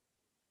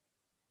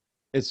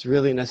it's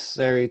really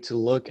necessary to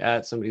look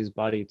at somebody's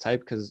body type,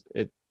 because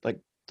it like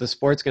the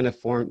sport's going to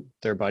form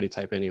their body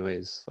type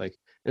anyways. Like,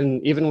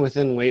 and even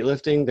within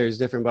weightlifting, there's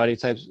different body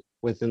types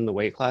within the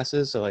weight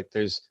classes. So like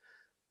there's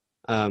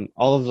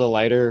all of the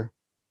lighter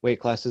weight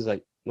classes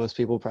that most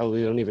people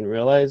probably don't even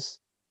realize.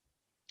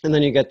 And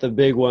then you get the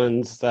big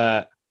ones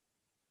that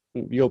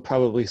you'll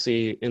probably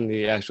see in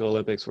the actual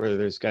Olympics, where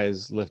there's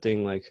guys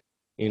lifting like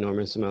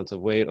enormous amounts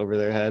of weight over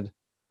their head.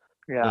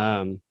 Yeah.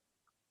 Um,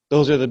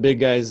 those are the big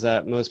guys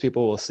that most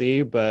people will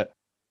see, but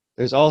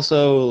there's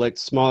also like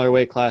smaller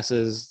weight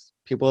classes,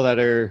 people that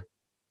are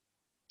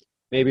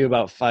maybe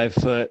about 5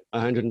 foot,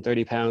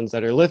 130 pounds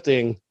that are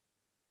lifting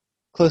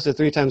close to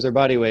 3 times their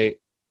body weight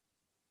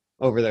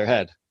over their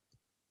head.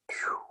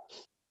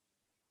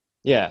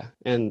 Yeah,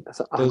 and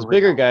That's those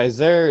bigger unreal. guys,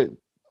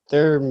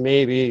 they're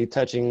maybe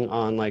touching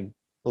on like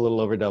a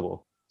little over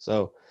double.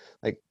 So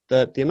like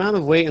the amount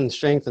of weight and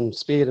strength and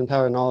speed and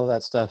power and all of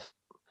that stuff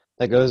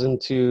that goes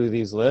into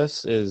these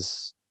lifts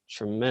is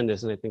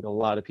tremendous, and I think a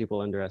lot of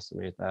people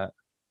underestimate that.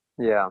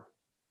 Yeah.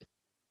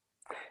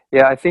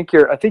 Yeah, I think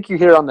you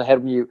hit it on the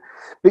head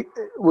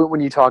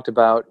when you talked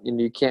about,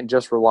 you can't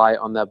just rely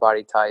on that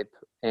body type.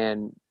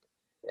 And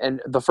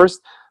the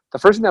first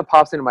thing that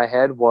pops into my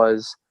head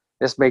was,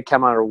 this may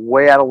come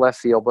way out of left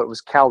field, but it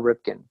was Cal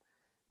Ripken,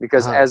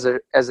 because Uh-huh.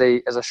 as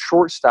a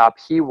shortstop,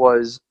 he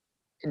was,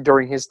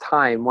 during his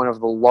time, one of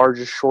the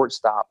largest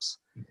shortstops.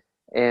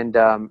 And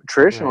Right,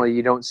 traditionally,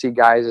 you don't see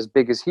guys as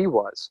big as he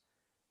was,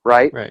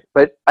 right? right.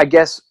 But I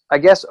guess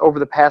over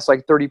the past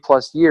like 30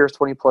 plus years,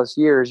 20 plus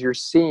years, you're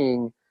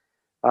seeing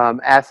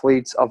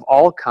athletes of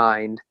all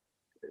kind.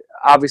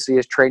 Obviously,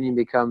 as training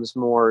becomes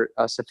more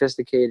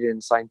sophisticated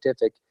and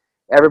scientific,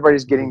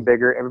 everybody's getting Mhm.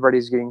 bigger,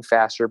 everybody's getting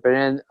faster.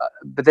 But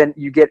then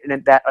you get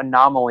in that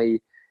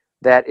anomaly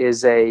that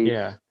is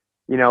Yeah,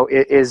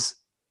 it is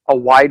a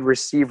wide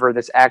receiver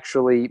that's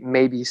actually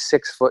maybe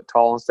 6 foot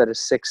tall instead of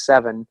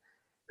 6'7",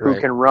 who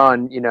right. can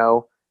run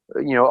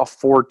a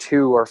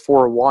 4.2 or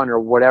 4.1 or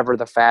whatever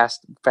the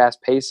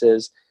fast pace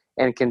is,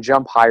 and can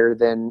jump higher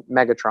than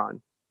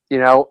Megatron.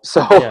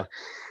 So Yeah.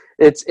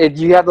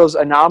 you have those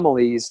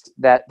anomalies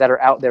that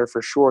are out there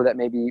for sure, that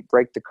maybe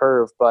break the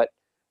curve. But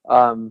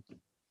um,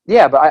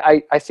 yeah, but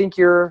I think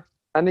you're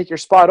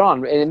spot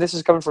on, and this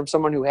is coming from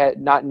someone who had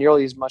not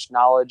nearly as much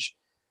knowledge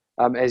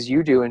as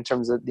you do in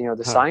terms of the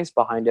Huh. science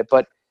behind it.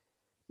 But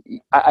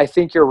I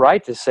think you're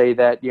right to say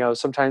that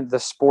sometimes the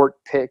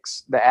sport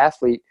picks the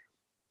athlete.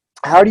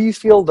 How do you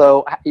feel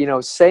though,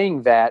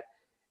 saying that,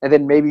 and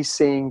then maybe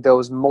seeing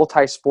those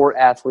multi-sport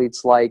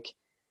athletes like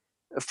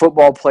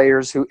football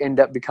players who end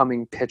up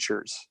becoming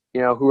pitchers,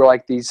 who are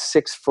like these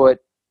 6'7",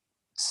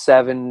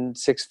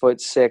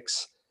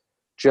 6'6",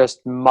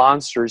 just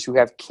monsters who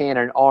have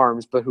cannon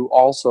arms, but who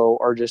also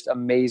are just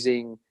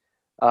amazing,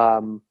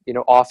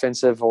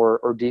 offensive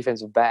or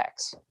defensive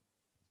backs.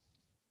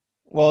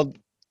 Well,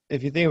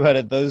 if you think about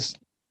it, those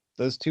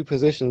two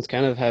positions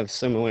kind of have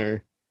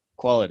similar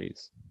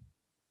qualities.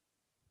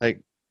 Like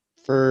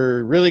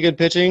for really good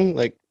pitching,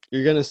 like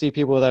you're gonna see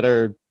people that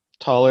are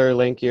taller,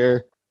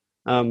 lankier,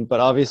 but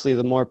obviously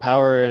the more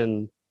power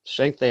and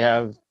strength they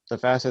have, the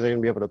faster they're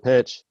gonna be able to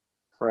pitch.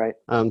 Right.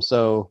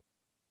 So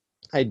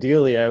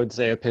ideally, I would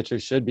say a pitcher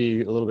should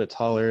be a little bit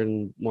taller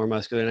and more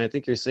muscular, and I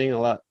think you're seeing a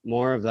lot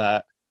more of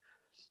that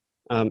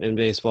in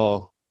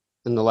baseball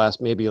in the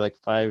last maybe like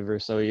 5 or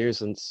so years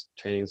since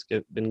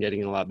been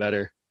getting a lot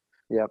better.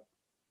 Yep.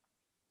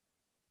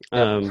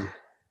 Yep. Um,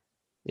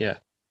 yeah.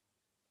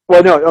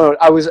 Well, no.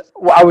 I was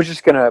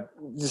just gonna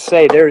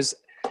say,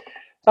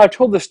 I've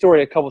told this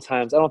story a couple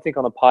times. I don't think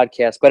on the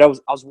podcast, but I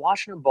was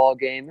watching a ball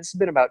game. This has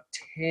been about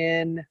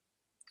 10,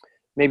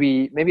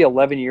 maybe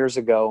 11 years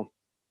ago,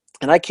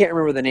 and I can't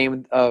remember the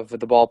name of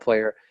the ball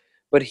player,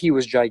 but he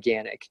was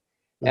gigantic.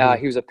 Hmm.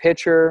 He was a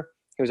pitcher.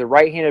 He was a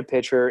right-handed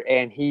pitcher,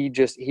 and he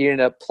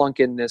ended up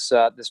plunking this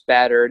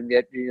batter, and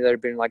there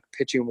had been like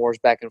pitching wars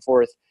back and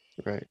forth.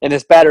 Right. And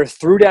this batter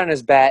threw down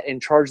his bat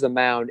and charged the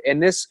mound.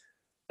 And this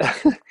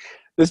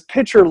this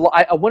pitcher,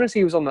 I want to say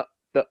he was on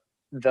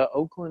the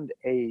Oakland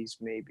A's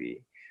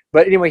maybe,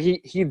 but anyway,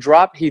 he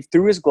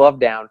threw his glove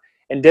down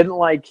and didn't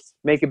like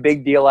make a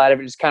big deal out of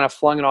it. Just kind of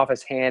flung it off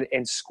his hand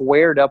and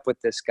squared up with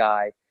this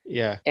guy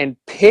Yeah. and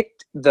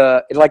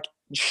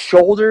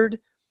shouldered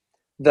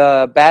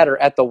the batter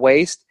at the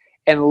waist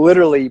and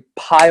literally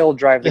pile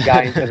drive the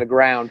guy into the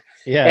ground.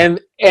 Yeah.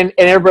 And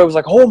everybody was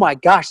like, "Oh my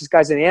gosh, this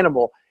guy's an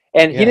animal."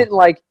 And he Yeah.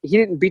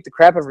 didn't beat the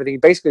crap out of everything. He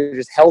basically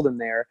just held him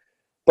there.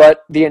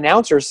 But the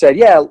announcer said,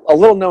 "Yeah, a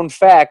little known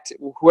fact,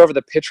 whoever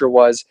the pitcher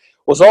was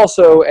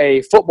also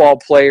a football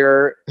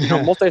player,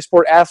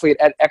 multi-sport athlete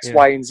at X, Yeah.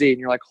 Y, and Z." And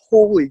you're like,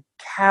 "Holy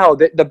cow!"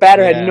 The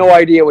batter had Yeah. no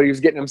idea what he was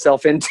getting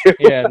himself into.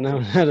 Yeah. No,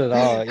 not at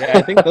all. Yeah,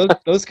 I think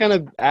those kind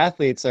of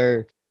athletes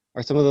are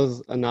some of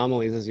those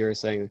anomalies, as you were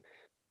saying.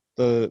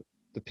 The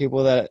the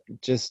people that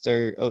just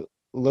are a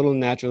little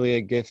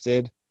naturally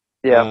gifted,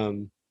 Yeah,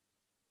 um,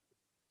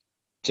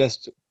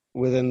 just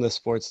within the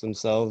sports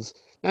themselves.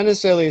 Not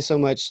necessarily so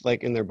much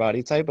like in their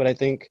body type, but I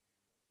think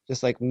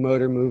just like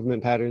motor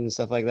movement patterns and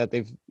stuff like that.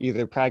 They've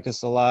either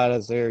practiced a lot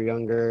as they're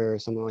younger or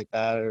something like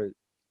that, or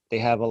they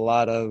have a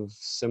lot of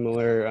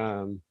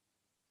similar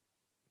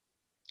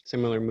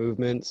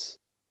movements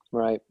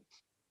right.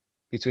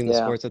 between the Yeah,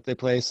 sports that they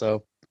play.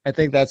 So I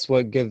think that's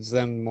what gives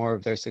them more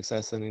of their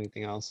success than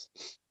anything else.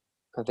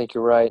 I think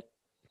you're right.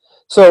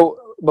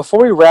 So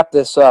before we wrap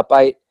this up,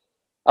 I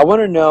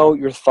want to know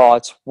your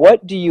thoughts.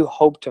 What do you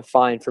hope to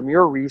find from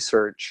your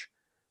research?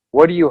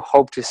 What do you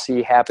hope to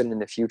see happen in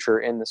the future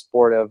in the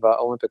sport of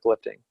Olympic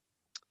lifting?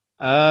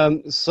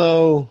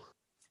 So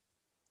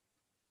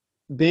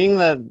being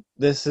that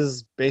this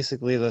is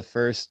basically the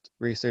first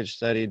research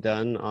study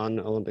done on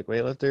Olympic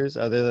weightlifters,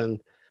 other than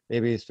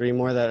maybe 3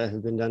 more that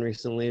have been done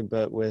recently,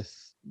 but with,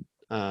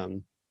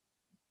 um,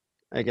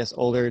 I guess,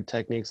 older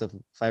techniques of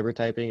fiber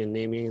typing and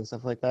naming and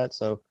stuff like that.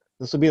 So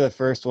this will be the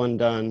first one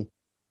done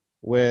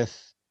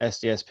with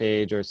SDS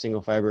Page or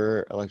single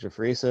fiber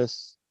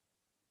electrophoresis.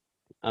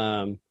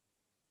 Um,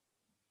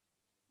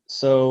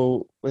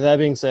 so with that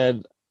being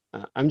said,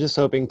 I'm just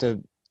hoping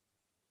to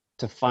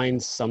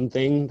find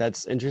something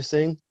that's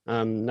interesting.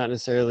 Not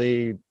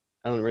necessarily,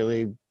 I don't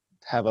really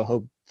have a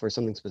hope for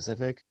something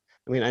specific.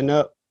 I mean, I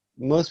know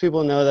most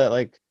people know that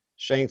like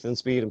strength and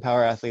speed and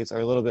power athletes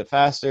are a little bit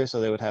faster, so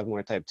they would have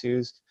more type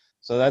 2s.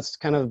 So that's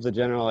kind of the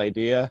general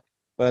idea.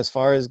 But as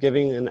far as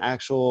giving an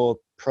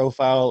actual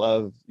profile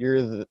of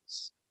you're the,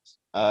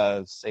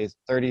 say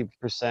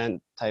 30%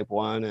 type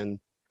 1 and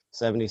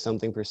 70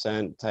 something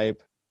percent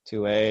type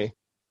 2A,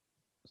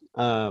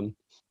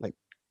 like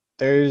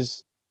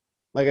there's,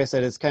 like I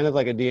said, it's kind of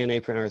like a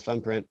DNA print or a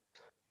thumbprint,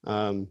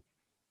 um,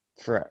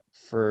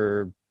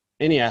 for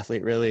any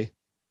athlete really.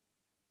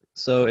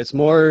 So it's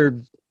more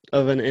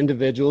of an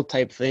individual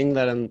type thing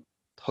that I'm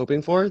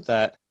hoping for,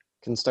 that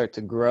can start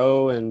to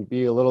grow and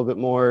be a little bit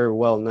more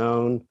well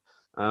known,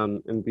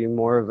 and be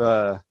more of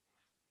a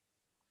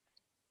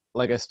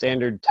like a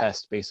standard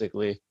test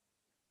basically,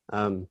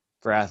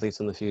 for athletes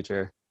in the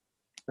future.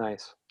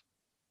 Nice.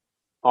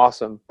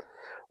 Awesome.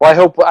 Well,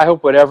 I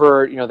hope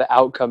whatever, the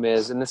outcome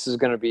is, and this is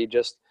going to be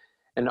just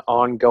an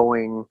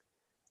ongoing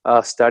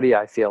study.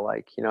 I feel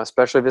like,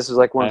 especially if this is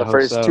like one of I the hope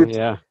first so.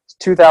 Yeah,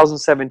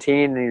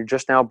 2017, and you're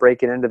just now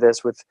breaking into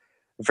this with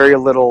very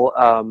little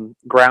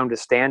ground to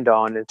stand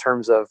on in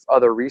terms of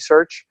other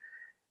research.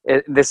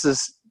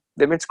 It's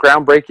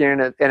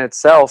groundbreaking in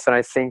itself, and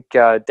I think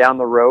down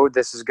the road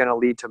this is going to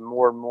lead to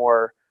more and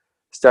more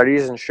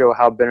studies and show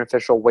how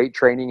beneficial weight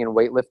training and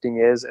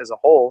weightlifting is as a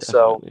whole.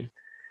 So definitely.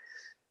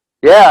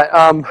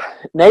 yeah,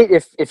 Nate,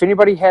 if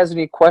anybody has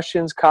any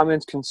questions,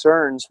 comments,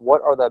 concerns,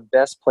 what are the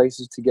best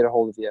places to get a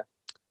hold of you?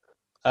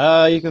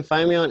 You can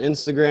find me on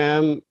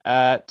Instagram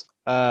at,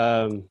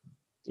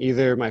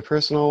 either my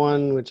personal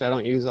one, which I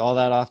don't use all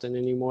that often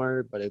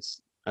anymore, but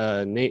it's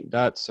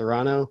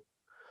Nate.Serrano.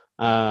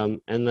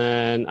 And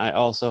then I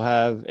also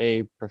have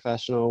a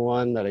professional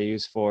one that I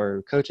use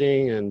for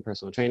coaching and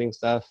personal training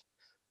stuff.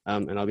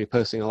 And I'll be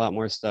posting a lot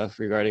more stuff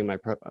regarding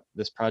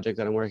this project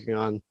that I'm working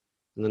on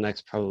in the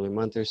next probably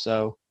month or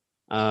so.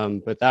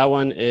 But that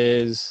one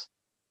is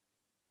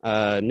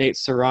Nate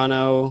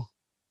Serrano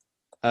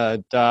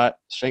dot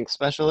strength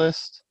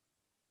specialist.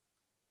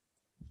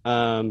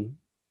 And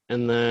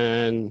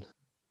then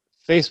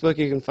Facebook,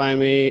 you can find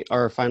me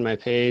or find my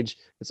page.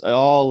 It's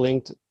all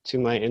linked to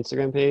my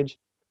Instagram page.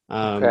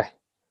 Okay.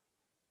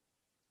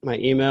 My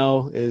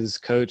email is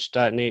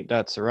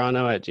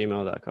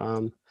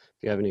coach.nate.serrano@gmail.com if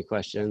you have any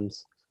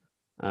questions.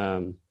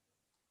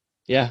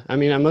 Yeah, I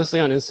mean, I'm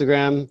mostly on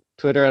Instagram.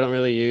 Twitter, I don't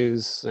really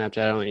use.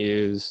 Snapchat, I don't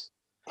use.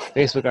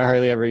 Facebook, I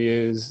hardly ever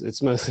use.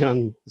 It's mostly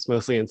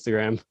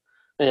Instagram.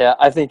 Yeah,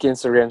 I think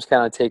Instagram's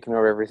kind of taken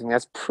over everything.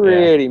 That's Yeah,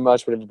 pretty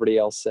much what everybody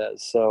else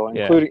says. So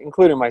yeah,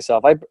 including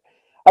myself, I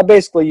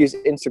basically use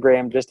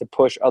Instagram just to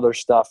push other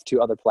stuff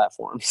to other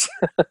platforms.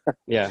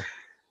 yeah.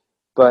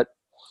 But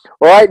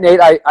all right, Nate,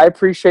 I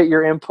appreciate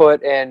your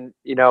input, and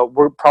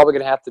we're probably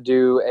going to have to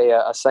do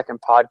a second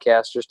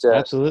podcast just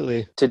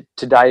Absolutely. to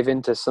dive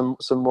into some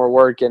more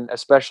work, and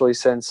especially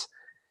since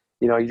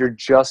you're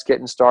just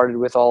getting started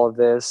with all of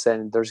this,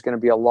 and there's going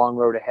to be a long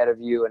road ahead of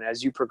you, and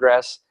as you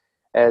progress,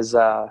 as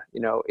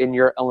in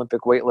your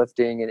Olympic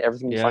weightlifting and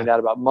everything you Yeah, find out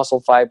about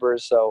muscle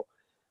fibers. So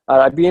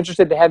I'd be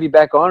interested to have you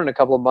back on in a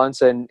couple of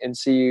months and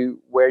see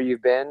where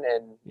you've been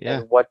yeah,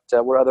 and what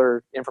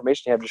other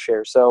information you have to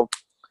share. So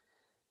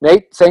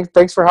Nate,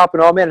 thanks for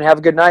hopping on, man, and have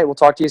a good night. We'll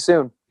talk to you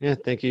soon. yeah.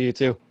 Thank you. You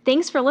too.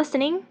 Thanks for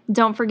listening.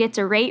 Don't forget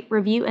to rate,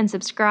 review, and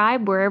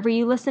subscribe wherever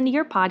you listen to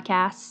your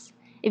podcasts.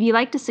 If you'd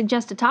like to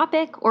suggest a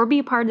topic or be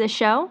a part of the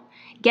show,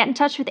 get in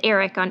touch with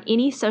Eric on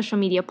any social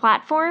media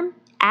platform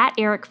at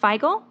Eric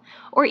Feigl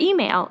or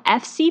email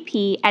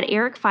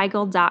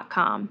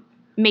fcp@ericfeigl.com.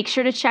 Make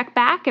sure to check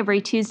back every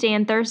Tuesday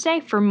and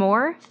Thursday for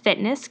more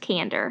Fitness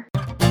Candor.